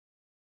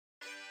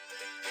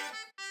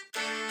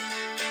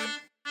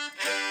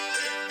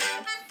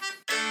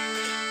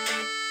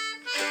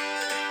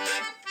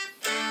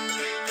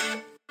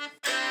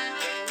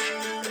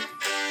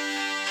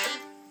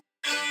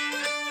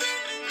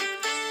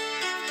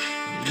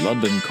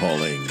London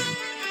Calling.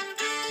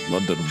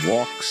 London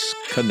Walks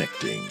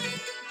Connecting.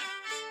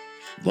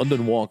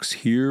 London Walks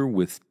here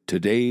with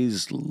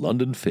today's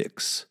London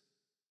Fix.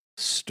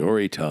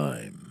 Story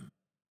time.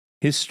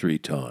 History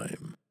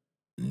time.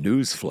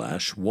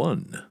 Newsflash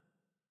 1.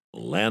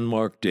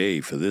 Landmark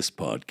day for this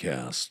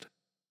podcast.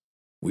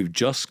 We've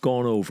just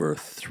gone over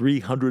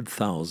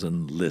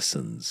 300,000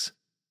 listens.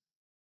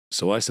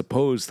 So I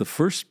suppose the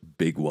first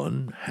big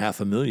one,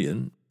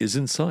 500,000, is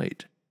in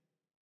sight.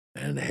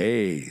 And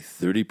hey,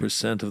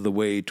 30% of the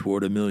way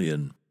toward 1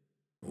 million.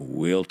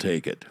 We'll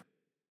take it.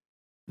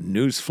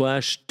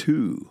 Newsflash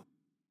 2.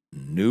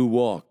 New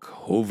walk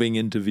hoving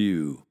into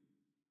view.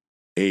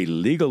 A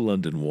legal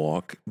London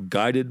walk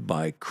guided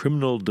by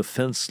criminal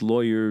defense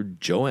lawyer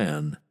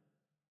Joanne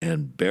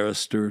and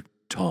barrister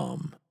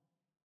Tom.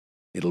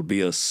 It'll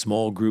be a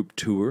small group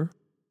tour.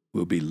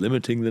 We'll be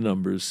limiting the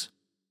numbers.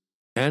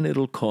 And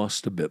it'll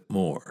cost a bit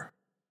more.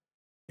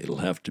 It'll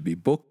have to be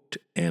booked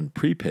and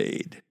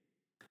prepaid.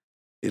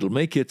 It'll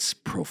make its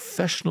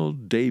professional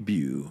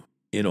debut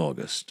in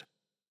August.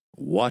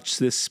 Watch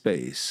this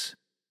space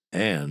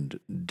and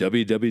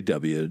www.walks.com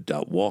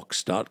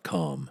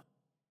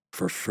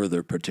for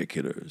further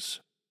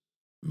particulars.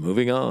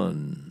 Moving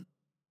on,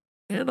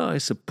 and I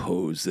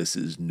suppose this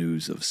is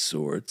news of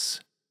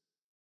sorts.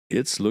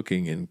 It's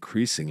looking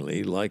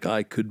increasingly like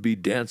I could be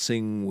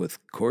dancing with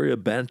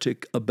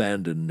Corybantic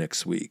Abandon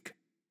next week.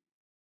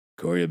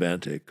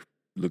 Corybantic,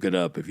 look it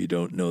up if you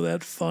don't know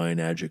that fine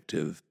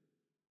adjective.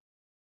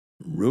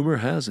 Rumor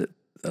has it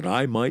that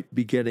I might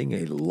be getting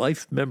a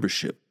life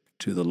membership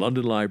to the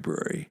London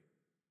Library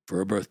for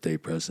a birthday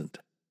present.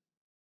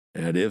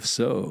 And if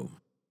so,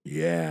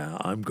 yeah,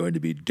 I'm going to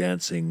be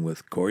dancing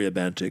with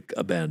Corybantic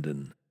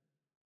Abandon.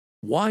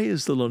 Why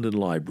is the London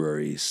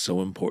Library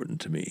so important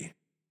to me?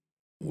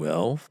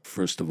 Well,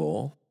 first of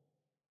all,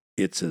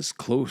 it's as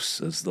close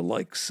as the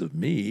likes of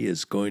me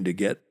is going to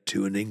get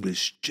to an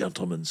English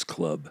gentleman's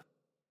club.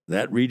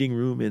 That reading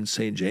room in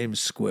St.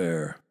 James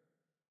Square.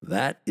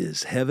 That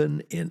is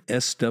heaven in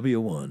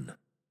SW1.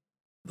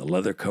 The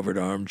leather-covered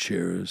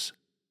armchairs,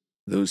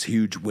 those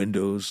huge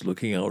windows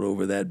looking out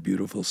over that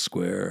beautiful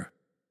square.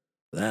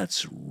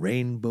 That's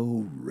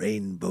rainbow,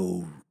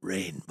 rainbow,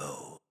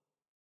 rainbow.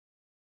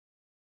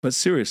 But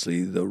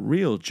seriously, the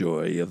real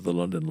joy of the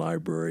London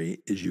Library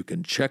is you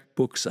can check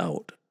books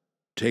out,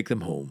 take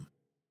them home.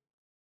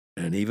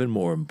 And even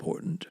more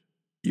important,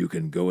 you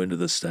can go into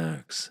the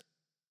stacks.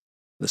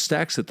 The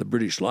stacks at the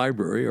British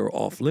Library are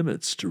off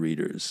limits to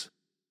readers.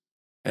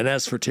 And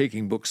as for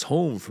taking books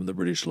home from the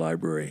British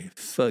Library,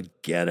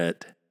 forget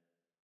it.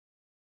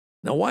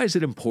 Now, why is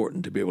it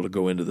important to be able to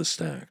go into the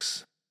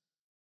stacks?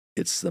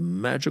 It's the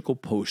magical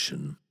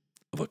potion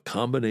of a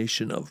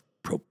combination of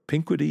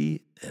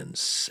propinquity and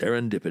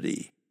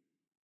serendipity.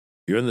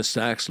 You're in the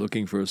stacks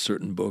looking for a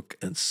certain book,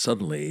 and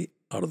suddenly,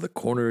 out of the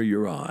corner of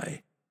your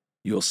eye,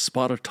 you'll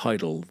spot a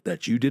title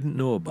that you didn't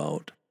know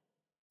about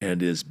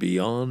and is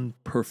beyond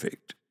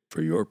perfect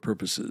for your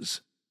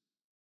purposes.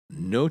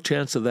 No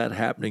chance of that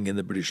happening in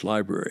the British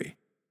Library,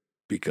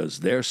 because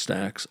their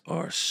stacks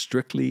are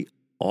strictly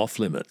off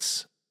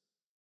limits.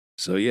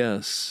 So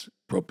yes,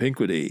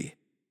 propinquity,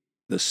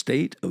 the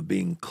state of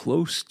being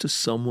close to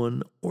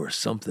someone or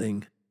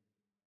something,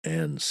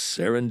 and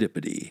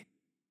serendipity,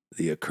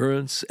 the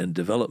occurrence and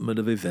development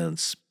of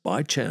events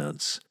by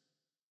chance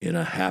in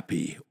a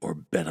happy or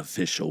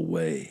beneficial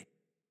way.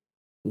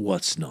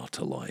 What's not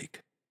to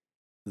like?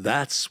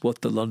 That's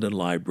what the London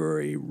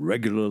Library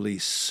regularly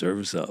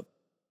serves up.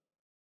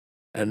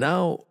 And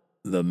now,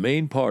 the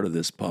main part of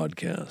this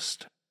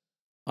podcast.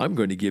 I'm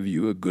going to give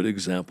you a good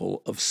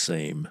example of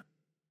same.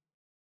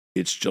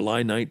 It's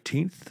July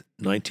 19th,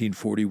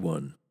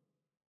 1941.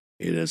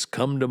 It has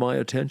come to my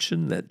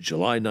attention that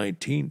July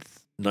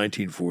 19th,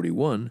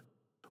 1941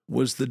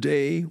 was the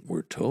day,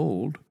 we're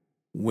told,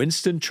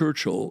 Winston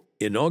Churchill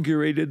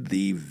inaugurated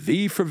the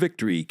V for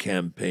Victory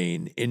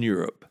campaign in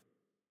Europe.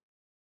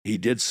 He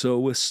did so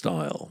with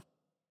style.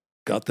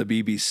 Got the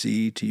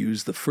BBC to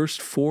use the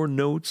first 4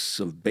 notes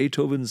of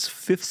Beethoven's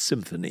Fifth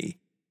Symphony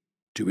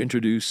to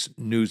introduce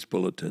news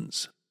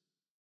bulletins.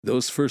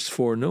 Those first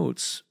 4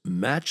 notes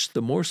matched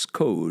the Morse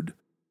code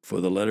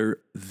for the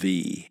letter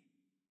V.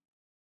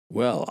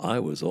 Well, I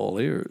was all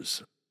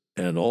ears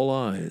and all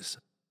eyes.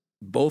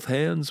 Both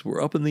hands were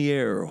up in the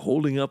air,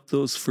 holding up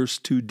those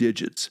first 2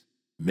 digits,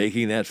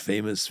 making that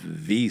famous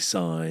V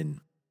sign.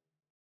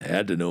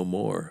 Had to know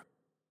more.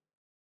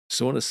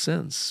 So in a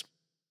sense,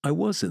 I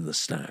was in the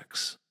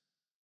stacks.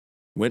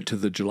 Went to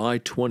the July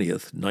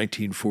 20th,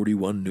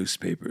 1941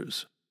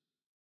 newspapers.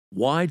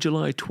 Why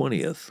July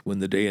 20th when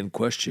the day in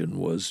question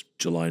was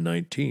July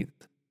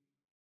 19th?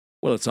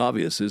 Well, it's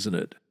obvious, isn't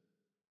it?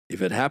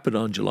 If it happened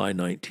on July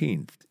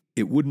 19th,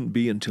 it wouldn't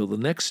be until the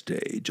next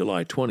day,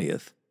 July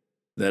 20th,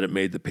 that it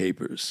made the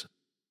papers.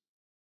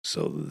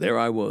 So there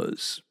I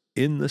was,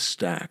 in the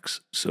stacks,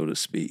 so to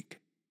speak.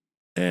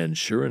 And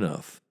sure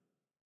enough,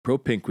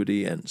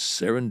 propinquity and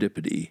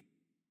serendipity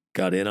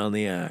got in on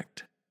the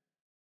act.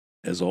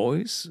 As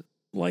always,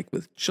 like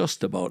with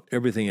just about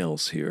everything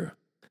else here,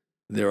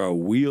 There are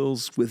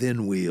wheels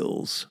within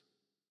wheels.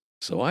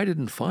 So I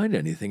didn't find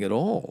anything at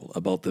all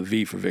about the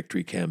V for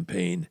Victory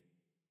campaign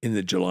in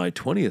the July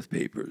 20th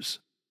papers.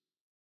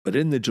 But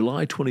in the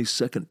July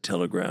 22nd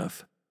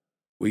Telegraph,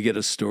 we get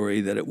a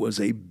story that it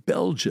was a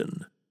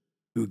Belgian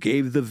who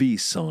gave the V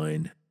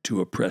sign to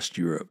oppressed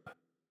Europe.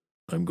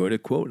 I'm going to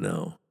quote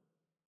now.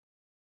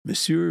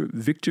 Monsieur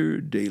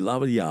Victor de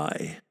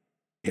Lavallière,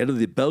 head of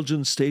the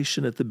Belgian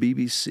station at the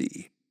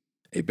BBC,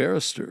 a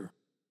barrister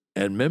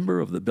and member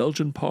of the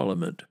Belgian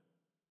Parliament,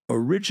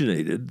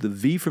 originated the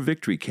V for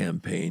Victory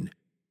campaign,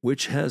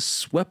 which has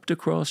swept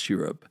across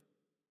Europe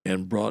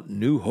and brought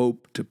new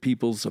hope to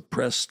peoples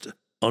oppressed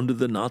under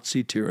the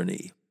Nazi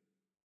tyranny.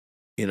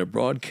 In a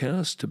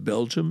broadcast to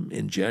Belgium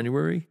in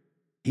January,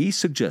 he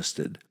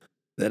suggested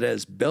that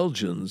as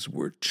Belgians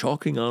were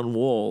chalking on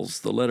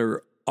walls the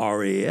letter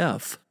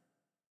RAF,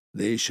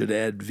 they should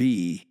add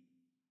V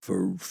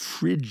for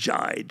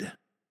Vrijheid,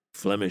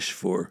 Flemish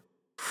for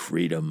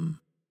freedom.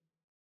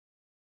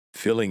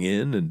 Filling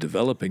in and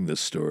developing the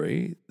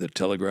story, the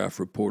Telegraph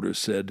reporter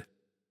said,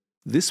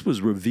 "This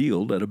was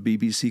revealed at a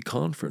BBC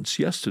conference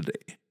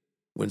yesterday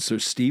when Sir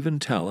Stephen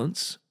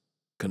Tallents,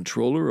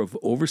 Controller of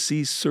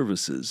Overseas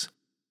Services,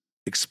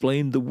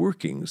 explained the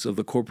workings of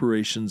the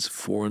corporation's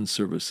foreign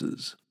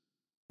services.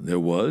 There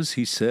was,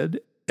 he said,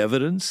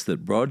 evidence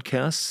that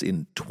broadcasts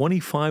in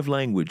 25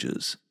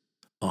 languages,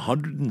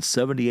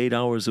 178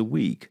 hours a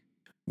week,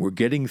 were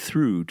getting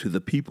through to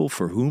the people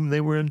for whom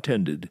they were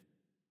intended,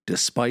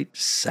 despite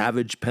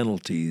savage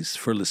penalties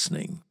for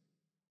listening.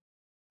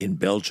 In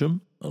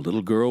Belgium, a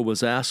little girl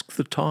was asked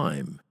the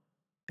time,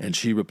 and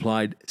she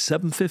replied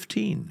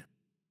 7:15.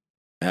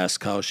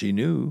 Asked how she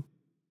knew,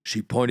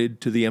 she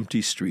pointed to the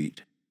empty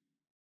street.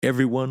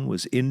 Everyone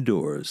was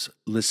indoors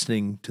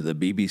listening to the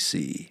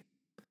BBC.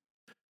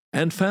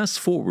 And fast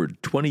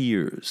forward 20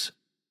 years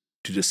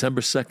to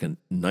December 2nd,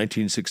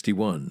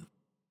 1961.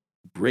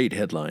 Great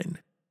headline.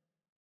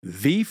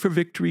 V for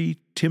Victory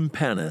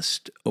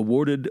Timpanist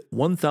awarded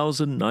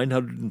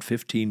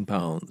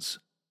 £1,915.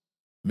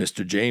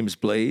 Mr. James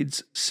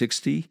Blades,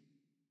 60,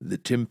 the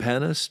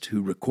timpanist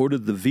who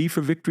recorded the V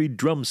for Victory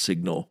drum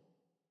signal,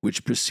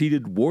 which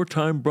preceded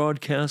wartime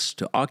broadcasts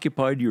to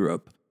occupied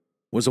Europe,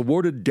 was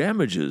awarded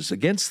damages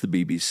against the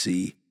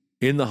BBC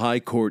in the High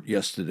Court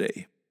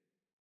yesterday.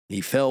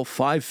 He fell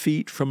 5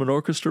 feet from an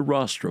orchestra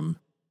rostrum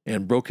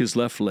and broke his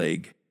left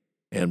leg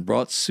and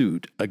brought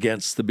suit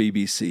against the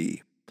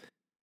BBC.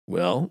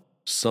 Well,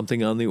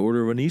 something on the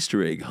order of an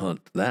Easter egg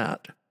hunt,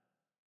 that.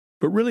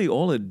 But really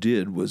all it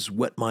did was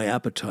whet my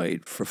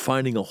appetite for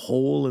finding a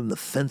hole in the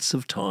fence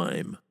of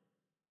time,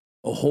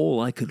 a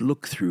hole I could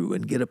look through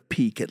and get a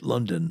peek at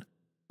London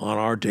on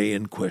our day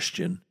in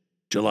question,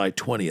 July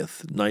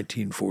 20th,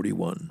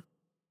 1941.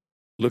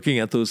 Looking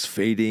at those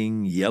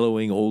fading,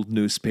 yellowing old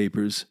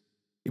newspapers,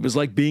 it was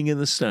like being in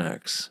the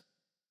stacks.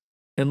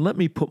 And let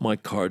me put my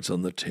cards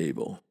on the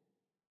table.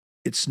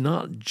 It's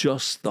not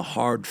just the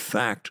hard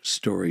fact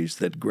stories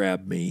that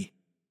grab me.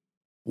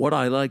 What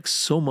I like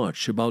so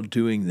much about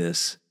doing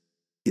this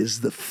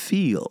is the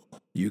feel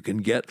you can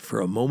get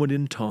for a moment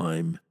in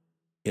time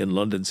in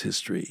London's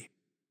history.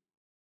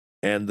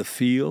 And the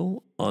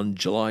feel on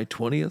July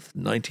 20th,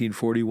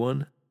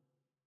 1941?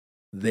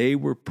 They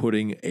were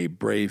putting a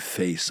brave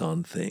face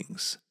on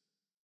things.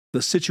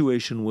 The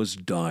situation was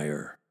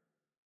dire.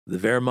 The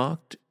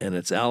Wehrmacht and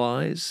its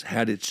allies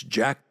had its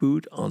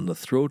jackboot on the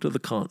throat of the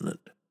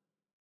continent.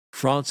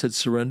 France had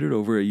surrendered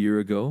over a year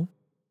ago.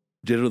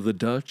 Ditto the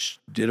Dutch,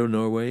 ditto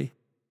Norway.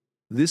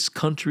 This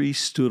country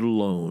stood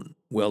alone,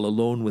 well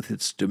alone with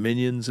its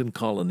dominions and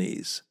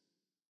colonies.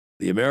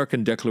 The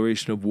American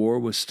declaration of war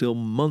was still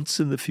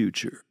months in the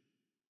future.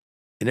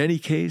 In any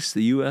case,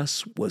 the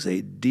U.S. was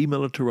a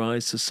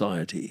demilitarized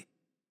society.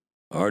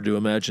 Hard to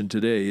imagine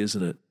today,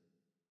 isn't it?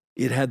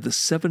 It had the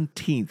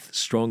 17th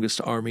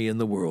strongest army in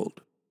the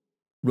world.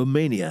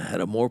 Romania had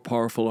a more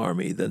powerful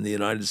army than the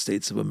United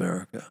States of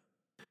America.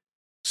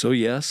 So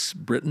yes,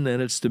 Britain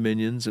and its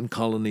dominions and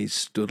colonies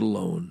stood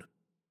alone,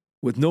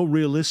 with no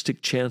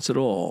realistic chance at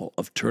all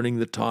of turning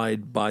the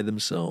tide by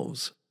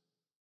themselves.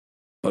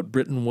 But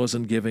Britain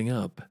wasn't giving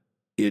up.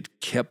 It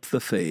kept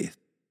the faith.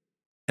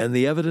 And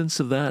the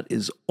evidence of that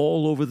is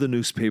all over the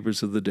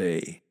newspapers of the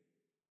day.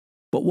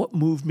 But what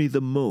moved me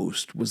the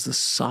most was the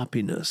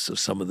soppiness of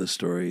some of the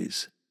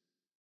stories.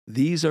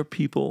 These are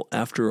people,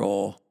 after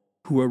all,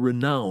 who are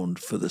renowned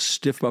for the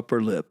stiff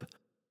upper lip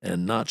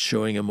and not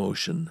showing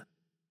emotion.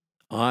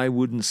 I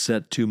wouldn't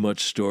set too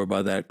much store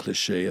by that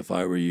cliché if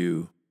I were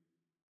you.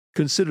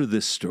 Consider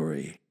this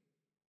story.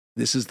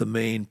 This is the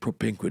main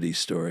propinquity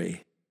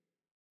story.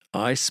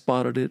 I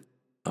spotted it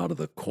out of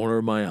the corner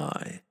of my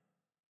eye.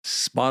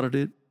 Spotted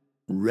it,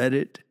 read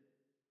it,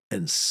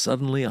 and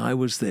suddenly I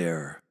was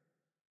there.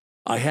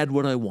 I had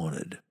what I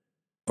wanted,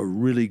 a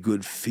really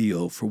good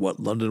feel for what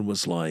London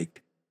was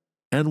like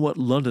and what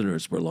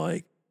Londoners were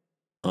like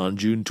on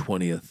June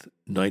 20th,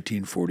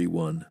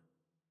 1941.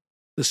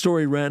 The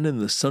story ran in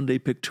the Sunday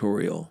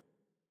Pictorial.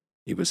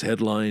 It was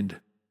headlined,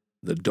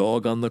 "The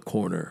Dog on the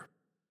Corner."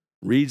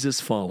 Reads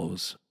as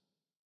follows.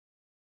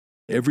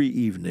 Every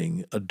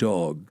evening a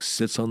dog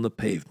sits on the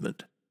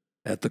pavement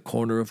at the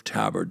corner of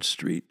Tabard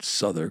Street,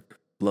 Southwark,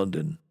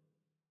 London.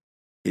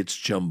 It's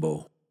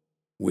Jumbo,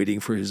 waiting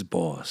for his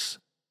boss,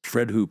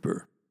 Fred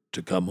Hooper,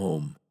 to come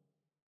home.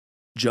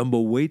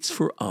 Jumbo waits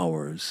for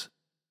hours,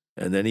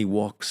 and then he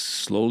walks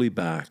slowly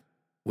back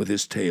with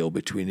his tail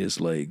between his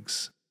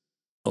legs,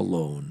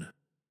 alone.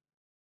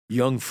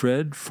 Young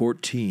Fred,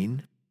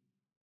 14,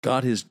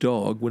 got his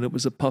dog when it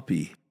was a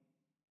puppy.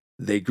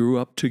 They grew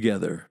up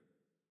together,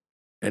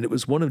 and it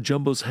was one of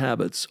Jumbo's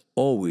habits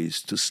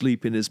always to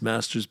sleep in his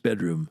master's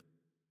bedroom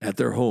at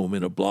their home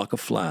in a block of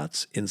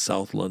flats in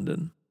South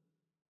London.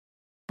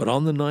 But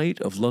on the night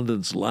of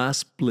London's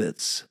last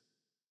blitz,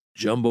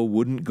 Jumbo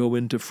wouldn't go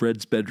into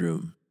Fred's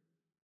bedroom.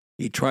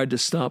 He tried to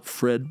stop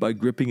Fred by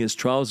gripping his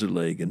trouser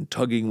leg and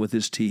tugging with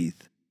his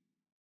teeth.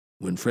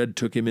 When Fred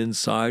took him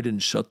inside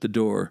and shut the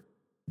door,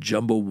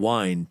 Jumbo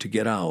whined to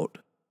get out,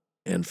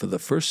 and for the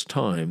first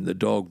time the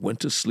dog went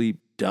to sleep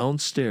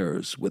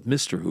downstairs with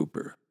Mr.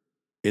 Hooper.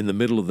 In the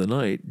middle of the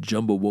night,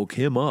 Jumbo woke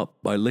him up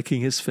by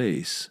licking his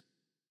face.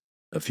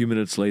 A few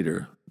minutes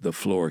later, the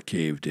floor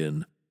caved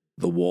in.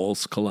 The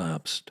walls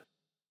collapsed.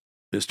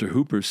 Mr.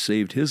 Hooper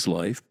saved his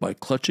life by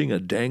clutching a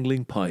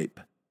dangling pipe.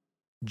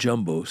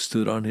 Jumbo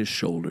stood on his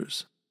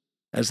shoulders.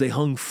 As they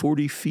hung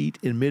 40 feet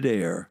in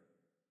midair,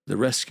 the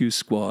rescue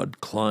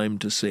squad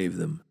climbed to save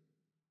them.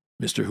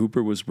 Mr.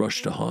 Hooper was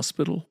rushed to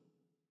hospital.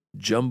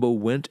 Jumbo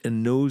went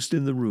and nosed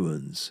in the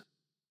ruins.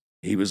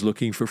 He was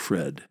looking for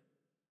Fred.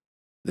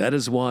 That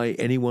is why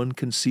anyone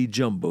can see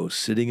Jumbo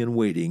sitting and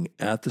waiting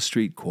at the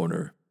street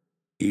corner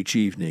each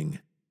evening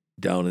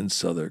down in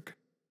Southwark.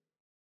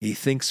 He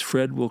thinks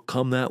Fred will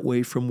come that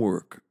way from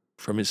work,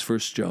 from his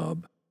first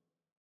job.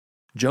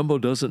 Jumbo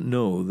doesn't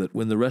know that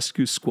when the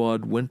rescue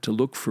squad went to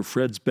look for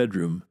Fred's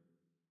bedroom,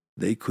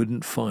 they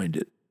couldn't find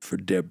it for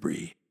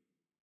debris.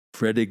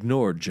 Fred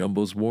ignored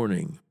Jumbo's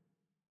warning.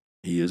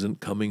 He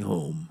isn't coming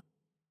home.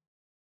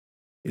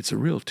 It's a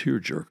real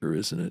tearjerker,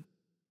 isn't it?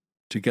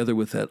 Together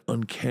with that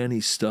uncanny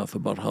stuff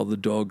about how the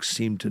dog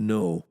seemed to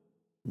know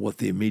what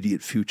the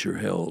immediate future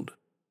held.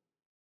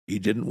 He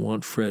didn't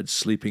want Fred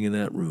sleeping in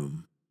that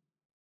room.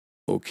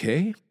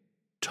 Okay,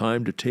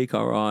 time to take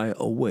our eye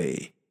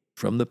away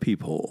from the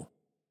peephole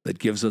that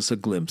gives us a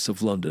glimpse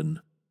of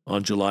London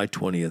on July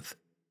 20th,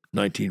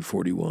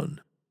 1941.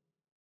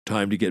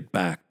 Time to get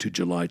back to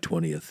July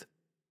 20th,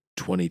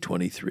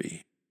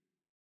 2023.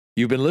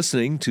 You've been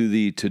listening to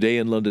the Today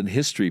in London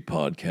History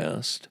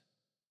podcast,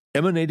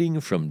 emanating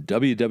from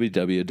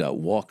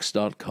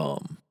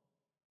www.walks.com,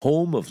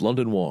 home of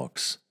London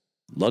Walks,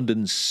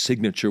 London's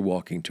signature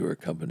walking tour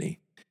company,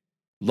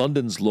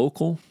 London's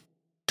local,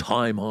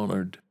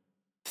 time-honored,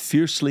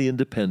 fiercely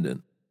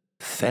independent,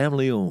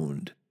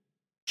 family-owned,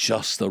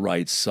 just the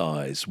right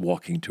size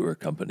walking tour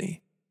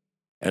company.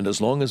 And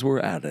as long as we're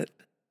at it,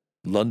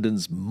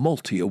 London's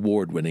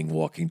multi-award-winning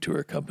walking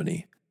tour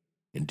company.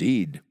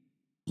 Indeed,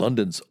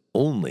 London's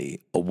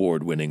only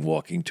award-winning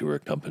walking tour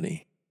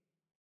company.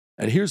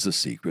 And here's the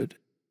secret.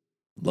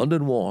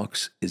 London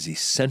Walks is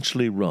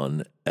essentially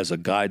run as a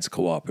guides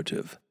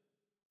cooperative.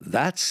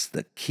 That's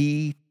the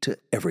key to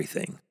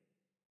everything.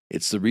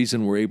 It's the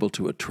reason we're able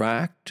to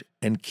attract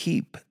and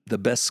keep the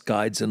best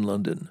guides in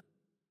London.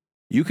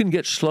 You can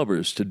get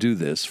schlubbers to do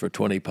this for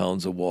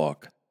 £20 a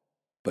walk,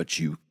 but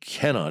you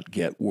cannot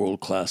get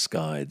world-class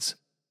guides,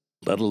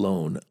 let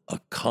alone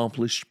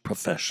accomplished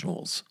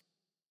professionals.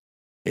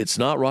 It's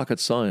not rocket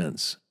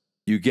science.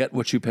 You get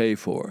what you pay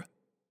for.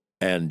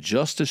 And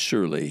just as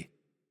surely,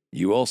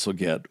 you also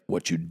get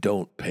what you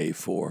don't pay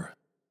for.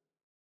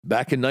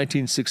 Back in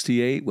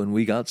 1968, when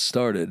we got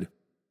started,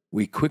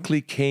 we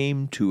quickly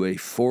came to a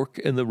fork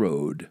in the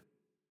road.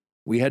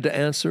 We had to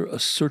answer a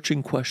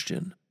searching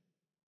question.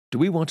 Do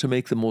we want to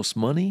make the most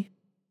money,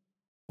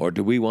 or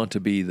do we want to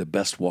be the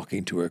best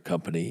walking tour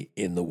company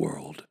in the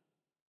world?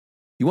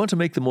 You want to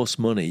make the most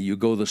money, you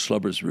go the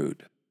schlubbers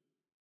route.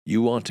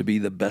 You want to be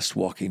the best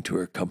walking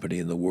tour company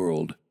in the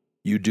world,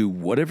 you do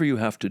whatever you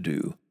have to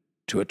do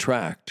to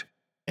attract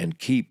and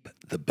keep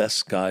the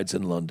best guides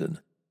in London.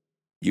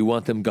 You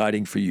want them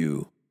guiding for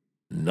you,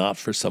 not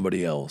for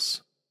somebody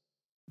else.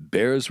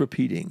 Bears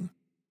repeating,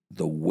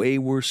 the way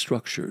we're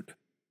structured,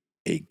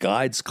 a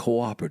guides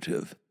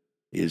cooperative,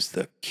 is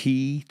the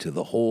key to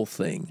the whole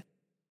thing.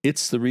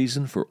 It's the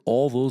reason for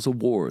all those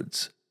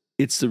awards.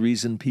 It's the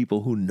reason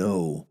people who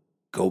know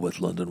go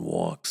with London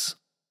Walks.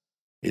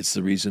 It's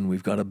the reason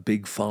we've got a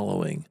big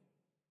following,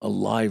 a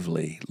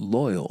lively,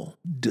 loyal,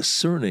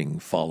 discerning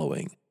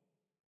following.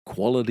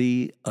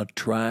 Quality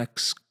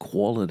attracts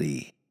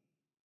quality.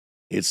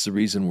 It's the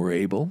reason we're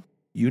able,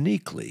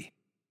 uniquely,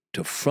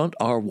 to front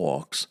our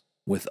walks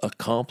with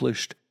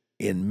accomplished,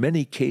 in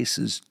many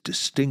cases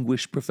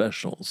distinguished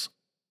professionals.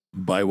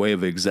 By way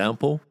of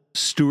example,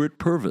 Stuart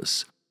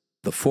Purvis,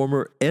 the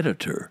former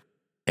editor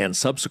and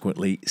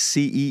subsequently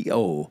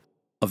CEO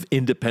of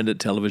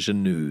Independent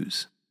Television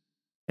News,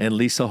 and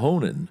Lisa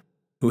Honan,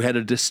 who had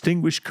a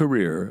distinguished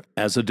career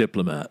as a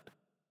diplomat.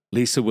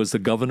 Lisa was the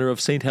governor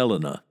of St.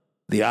 Helena,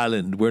 the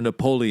island where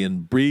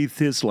Napoleon breathed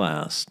his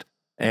last,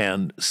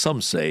 and,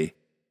 some say,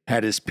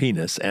 had his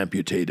penis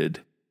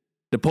amputated.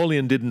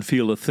 Napoleon didn't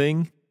feel a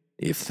thing.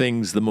 If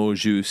things the mot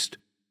juste,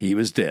 he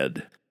was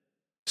dead.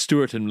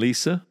 Stuart and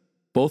Lisa,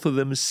 both of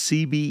them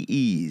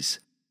CBEs,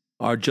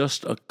 are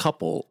just a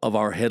couple of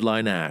our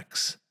headline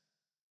acts.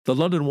 The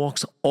London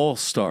Walk's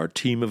all-star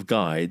team of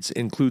guides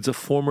includes a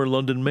former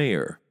London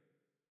mayor.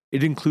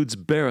 It includes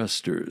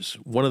barristers,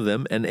 one of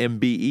them an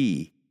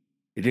MBE.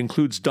 It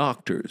includes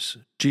doctors,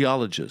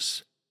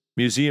 geologists,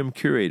 museum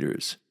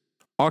curators,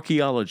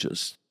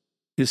 archaeologists,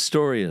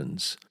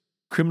 historians,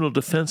 criminal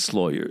defense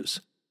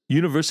lawyers,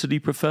 university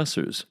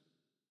professors,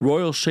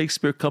 Royal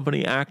Shakespeare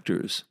Company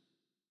actors,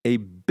 a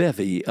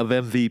bevy of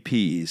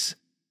MVPs,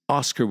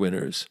 Oscar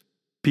winners,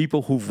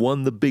 people who've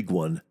won the big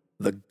one,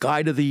 the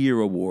Guide of the Year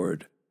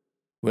award.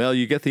 Well,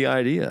 you get the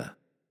idea.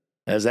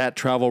 As that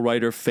travel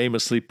writer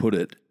famously put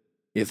it,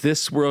 if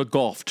this were a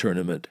golf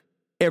tournament,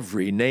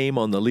 every name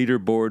on the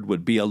leaderboard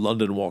would be a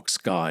London Walks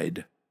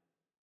guide.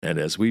 And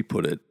as we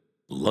put it,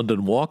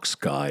 London Walks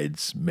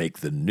guides make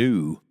the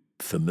new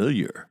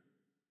familiar,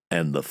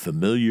 and the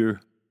familiar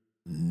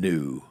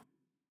new.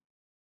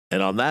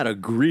 And on that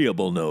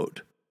agreeable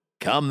note,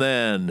 come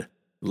then,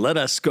 let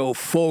us go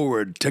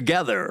forward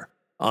together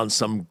on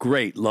some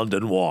great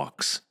London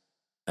walks.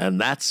 And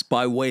that's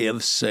by way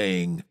of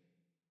saying,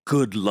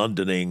 good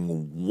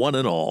Londoning, one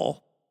and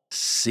all.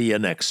 See you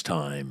next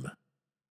time.